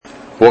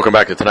Welcome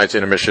back to tonight's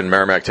intermission.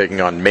 Merrimack taking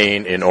on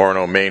Maine in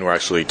Orono, Maine. We're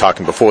actually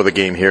talking before the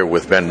game here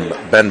with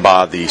Ben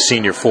Baugh, the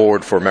senior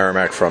forward for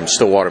Merrimack from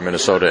Stillwater,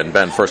 Minnesota. And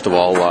Ben, first of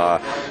all,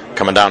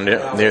 coming down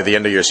near the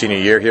end of your senior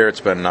year here,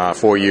 it's been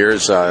 4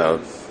 years.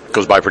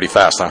 Goes by pretty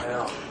fast,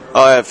 huh?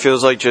 Oh, yeah, it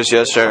feels like just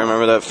yesterday. I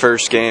remember that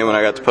first game when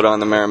I got to put on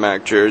the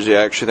Merrimack jersey.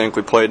 I actually think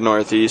we played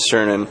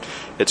Northeastern, and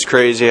it's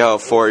crazy how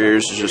 4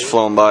 years has just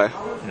flown by.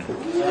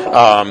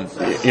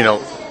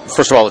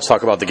 First of all, let's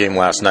talk about the game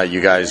last night.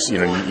 You guys, you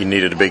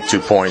needed a big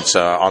 2 points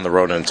on the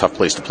road in a tough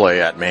place to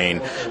play at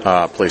Maine,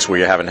 a place where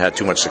you haven't had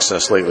too much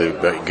success lately,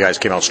 but you guys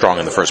came out strong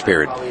in the first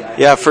period.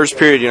 Yeah, first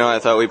period, I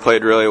thought we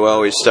played really well.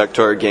 We stuck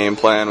to our game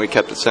plan. We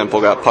kept it simple,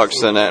 got pucks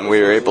to the net, and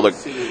we were able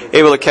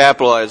to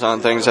capitalize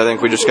on things. I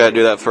think we just got to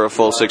do that for a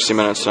full 60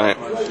 minutes tonight.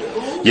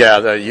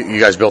 Yeah, you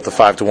guys built the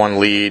 5-1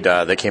 lead.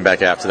 They came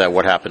back after that.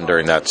 What happened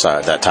during that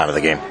time of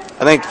the game?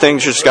 I think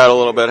things just got a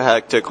little bit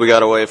hectic. We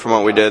got away from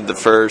what we did the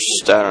first,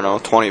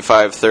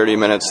 25, 30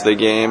 minutes of the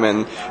game,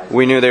 and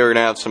we knew they were going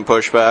to have some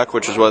pushback,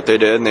 which is what they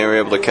did, and they were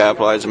able to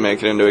capitalize and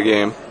make it into a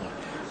game.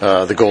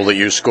 The goal that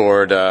you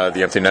scored, the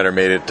empty netter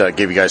made it,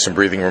 gave you guys some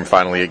breathing room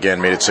finally again,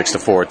 made it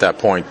 6-4 at that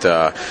point.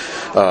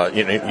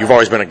 You've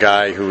always been a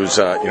guy who's,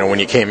 when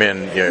you came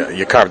in,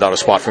 you carved out a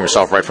spot for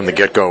yourself right from the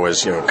get-go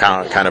as,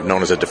 kind of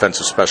known as a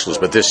defensive specialist.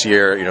 But this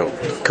year,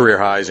 career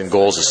highs in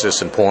goals,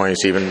 assists, and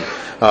points, even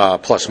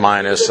plus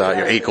minus,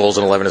 8 goals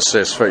and 11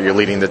 assists. You're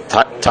leading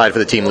tied for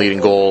the team leading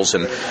goals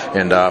and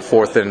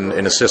fourth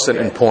in assists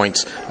and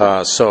points.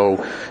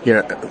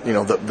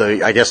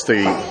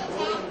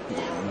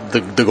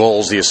 The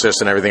goals, the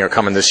assists, and everything are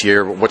coming this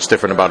year. What's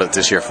different about it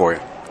this year for you?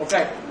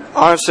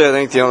 Honestly, I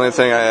think the only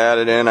thing I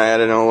added in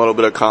a little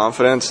bit of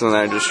confidence, and then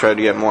I just tried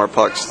to get more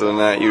pucks to the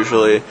net.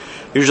 Usually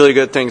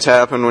good things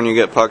happen when you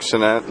get pucks to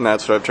net, and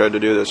that's what I've tried to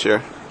do this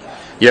year.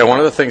 Yeah, one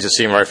of the things that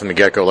seemed right from the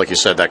get-go, like you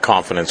said, that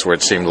confidence where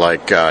it seemed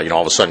like,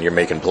 all of a sudden you're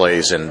making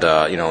plays and,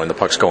 and the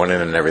puck's going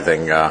in and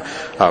everything.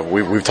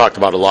 We've talked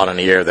about a lot on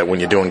the air that when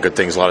you're doing good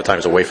things a lot of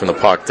times away from the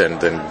puck, then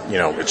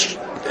it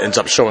ends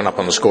up showing up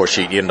on the score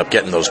sheet. You end up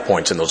getting those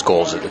points and those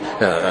goals.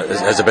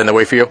 Has it been the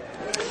way for you?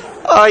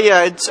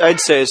 Yeah, I'd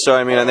say so.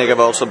 I think I've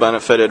also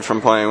benefited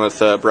from playing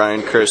with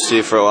Brian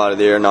Christie for a lot of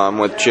the year. Now I'm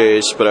with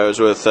Jace, but I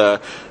was with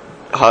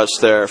Huss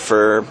there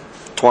for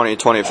 20,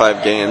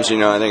 25 games.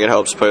 I think it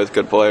helps play with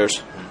good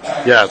players.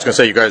 Yeah, I was going to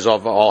say you guys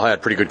all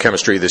had pretty good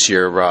chemistry this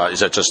year. Is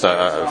that just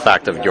a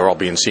fact of you're all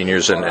being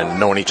seniors and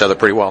knowing each other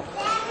pretty well?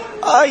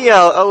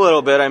 Yeah, a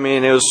little bit.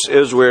 It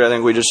was weird. I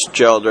think we just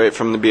gelled right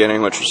from the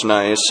beginning, which was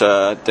nice.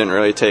 Didn't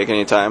really take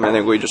any time. I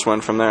think we just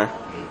went from there.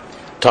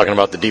 Talking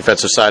about the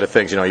defensive side of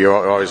things, you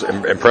always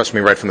impressed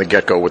me right from the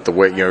get-go with the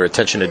way your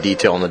attention to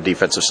detail on the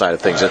defensive side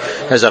of things.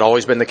 Has that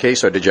always been the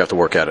case, or did you have to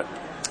work at it?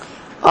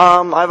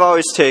 I've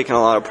always taken a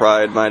lot of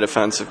pride in my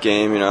defensive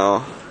game.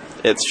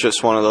 It's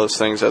just one of those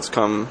things that's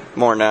come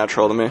more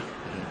natural to me.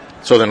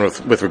 So then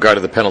with regard to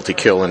the penalty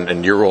kill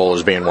and your role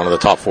as being one of the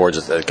top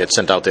forwards that gets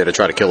sent out there to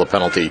try to kill a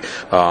penalty,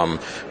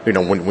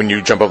 when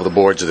you jump over the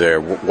boards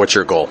there, what's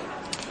your goal?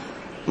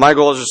 My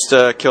goal is just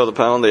to kill the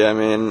penalty.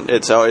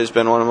 It's always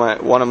been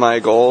one of my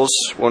goals.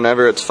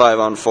 Whenever it's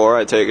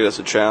 5-on-4, I take it as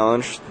a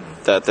challenge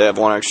that they have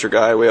one extra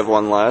guy, we have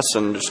one less,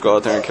 and just go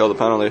out there and kill the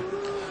penalty.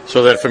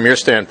 So then from your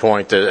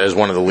standpoint, as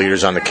one of the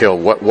leaders on the kill,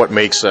 what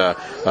makes a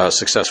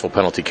successful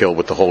penalty kill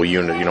with the whole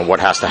unit? What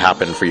has to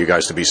happen for you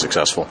guys to be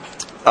successful?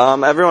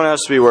 Everyone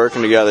has to be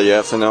working together. You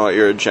have to know what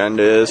your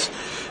agenda is,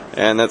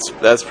 and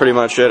that's pretty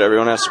much it.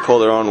 Everyone has to pull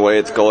their own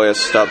weight. The goalie has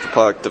to stop the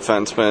puck,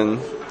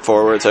 defensemen,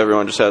 forwards,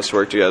 everyone just has to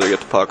work together to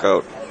get the puck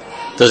out.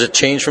 Does it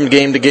change from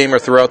game to game or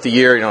throughout the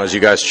year, as you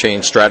guys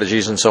change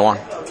strategies and so on?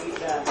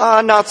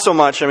 Not so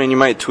much. You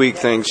might tweak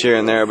things here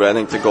and there, but I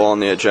think the goal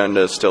and the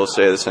agenda still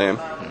stay the same.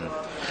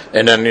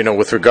 And then,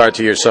 with regard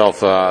to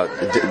yourself,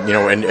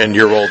 and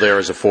your role there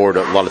as a forward,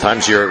 a lot of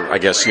times you're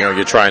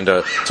trying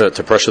to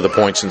pressure the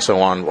points and so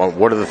on.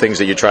 What are the things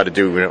that you try to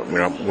do,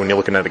 when you're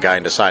looking at a guy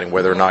and deciding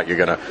whether or not you're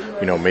going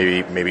to,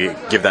 maybe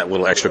give that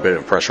little extra bit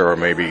of pressure or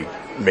maybe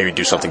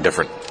do something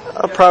different?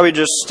 Probably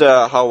just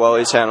how well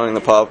he's handling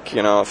the puck.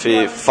 If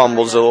he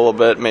fumbles a little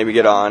bit, maybe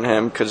get on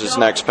him because his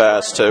next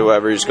pass to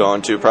whoever he's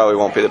going to probably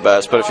won't be the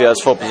best. But if he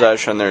has full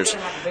possession, there's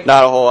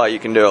not a whole lot you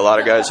can do. A lot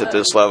of guys at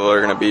this level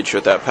are going to beat you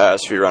with that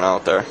pass if you run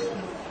out there.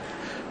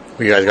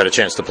 You guys got a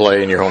chance to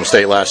play in your home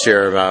state last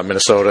year,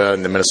 Minnesota,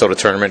 in the Minnesota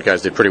tournament. You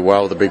guys did pretty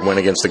well with the big win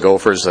against the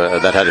Gophers.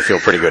 That had to feel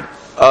pretty good.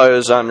 Oh, it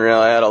was unreal.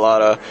 I had a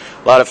lot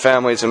of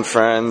families and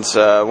friends.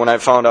 When I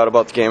found out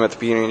about the game at the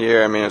beginning of the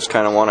year, it was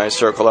kind of one I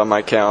circled on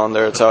my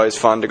calendar. It's always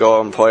fun to go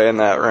out and play in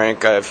that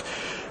rink. I've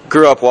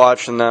grew up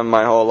watching them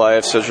my whole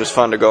life, so it's just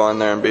fun to go in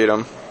there and beat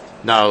them.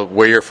 Now,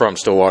 where you're from,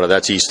 Stillwater,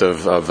 that's east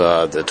of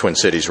the Twin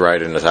Cities,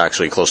 right? And it's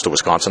actually close to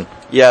Wisconsin?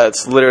 Yeah,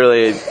 it's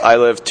literally, I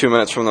live 2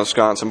 minutes from the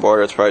Wisconsin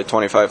border. It's probably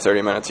 25,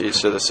 30 minutes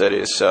east of the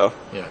city, so.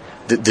 Yeah.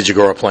 Did you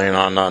grow up playing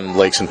on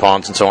lakes and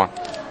ponds and so on?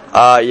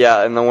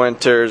 Yeah, in the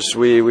winters,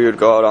 we would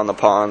go out on the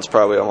ponds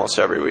probably almost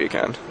every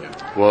weekend. Yeah.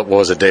 What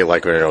was a day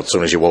like, as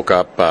soon as you woke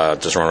up,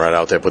 just run right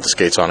out there, put the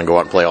skates on and go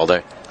out and play all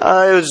day?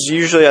 It was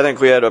usually, I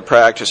think we had a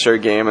practice or a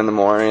game in the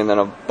morning, and then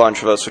a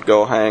bunch of us would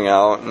go hang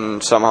out,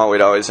 and somehow we'd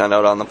always end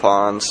out on the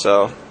pond,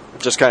 so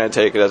just kind of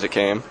take it as it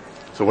came.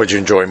 So would you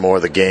enjoy more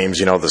of the games,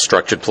 the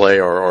structured play,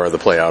 or the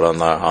play out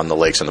on the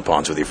lakes and the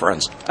ponds with your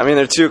friends? I mean,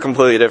 they're two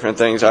completely different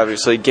things.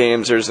 Obviously,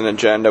 games, there's an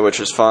agenda, which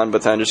is fun,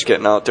 but then just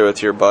getting out there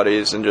with your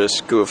buddies and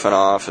just goofing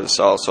off is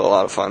also a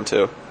lot of fun,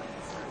 too.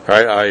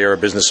 All right, you're a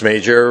business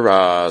major,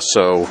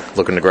 so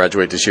looking to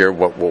graduate this year.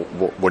 What are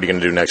you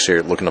going to do next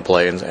year? Looking to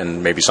play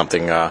and maybe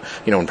something,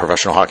 in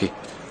professional hockey?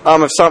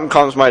 If something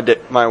comes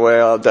my way,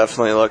 I'll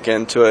definitely look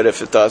into it.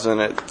 If it doesn't,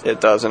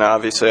 it doesn't.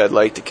 Obviously, I'd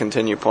like to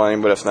continue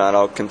playing, but if not,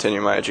 I'll continue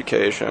my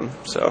education.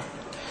 So,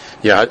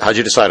 yeah, how'd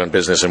you decide on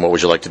business, and what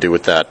would you like to do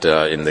with that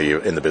in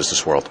the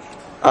business world?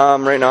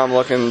 Right now I'm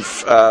looking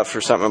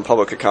for something in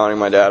public accounting.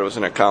 My dad was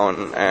an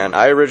accountant, and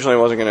I originally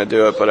wasn't going to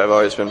do it, but I've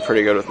always been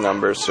pretty good with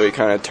numbers, so he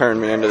kind of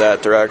turned me into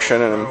that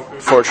direction, and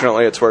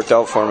fortunately it's worked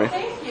out for me.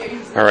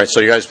 All right, so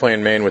you guys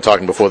playing Maine. We're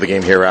talking before the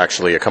game here,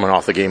 actually. You're coming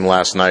off the game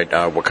last night.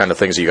 What kind of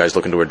things are you guys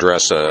looking to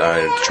address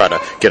to try to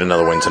get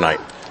another win tonight?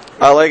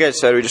 Like I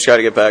said, we just got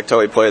to get back to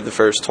how we played the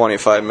first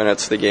 25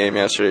 minutes of the game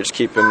yesterday. Just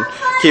keeping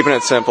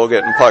it simple,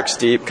 getting pucks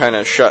deep, kind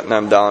of shutting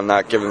them down,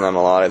 not giving them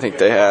a lot. I think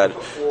they had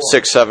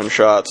 6-7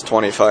 shots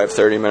 25,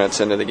 30 minutes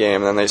into the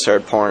game, and then they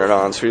started pouring it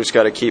on. So we just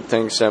got to keep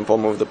things simple,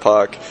 move the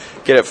puck,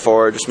 get it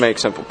forward, just make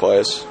simple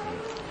plays.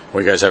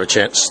 Well, you guys have a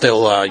chance.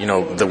 Still,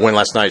 the win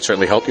last night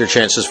certainly helped your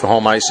chances for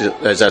home ice.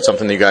 Is that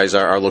something that you guys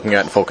are looking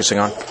at and focusing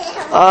on?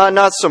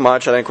 Not so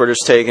much. I think we're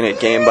just taking it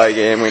game by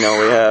game. We know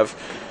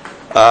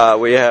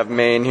we have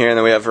Maine here, and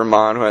then we have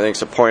Vermont, who I think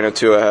is a point or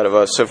two ahead of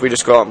us. So if we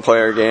just go out and play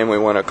our game, we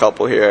win a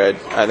couple here,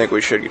 I think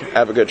we should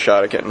have a good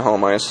shot at getting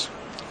home ice.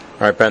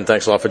 All right, Ben,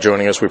 thanks a lot for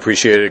joining us. We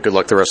appreciate it. Good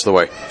luck the rest of the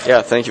way.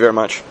 Yeah, thank you very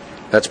much.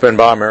 That's Ben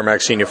Baugh,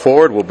 Merrimack Senior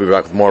Forward. We'll be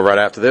back with more right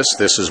after this.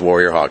 This is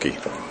Warrior Hockey.